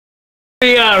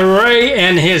Wray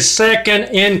and his second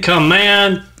in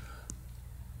command,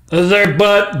 they're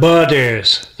butt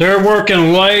buddies. They're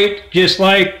working late, just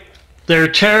like they're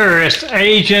terrorist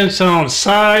agents on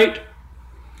site,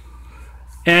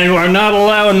 and are not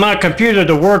allowing my computer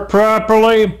to work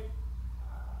properly.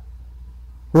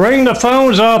 Ring the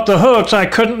phones off the hooks. I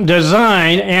couldn't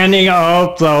design any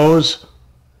of those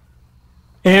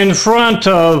in front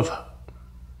of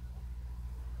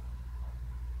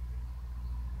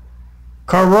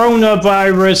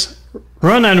coronavirus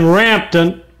running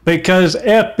rampant because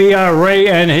FBI Wray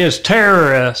and his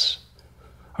terrorists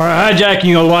are hijacking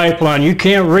your Lifeline. You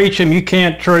can't reach them, you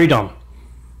can't treat them.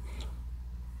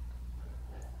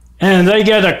 And they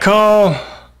get a call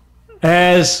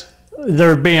as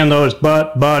they're being those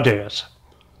butt buddies.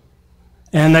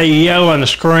 And they yell and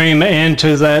scream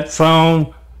into that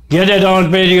phone. Get it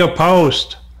on video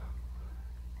post.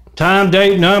 Time,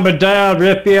 date, number dialed,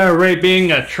 FBI Wray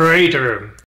being a traitor.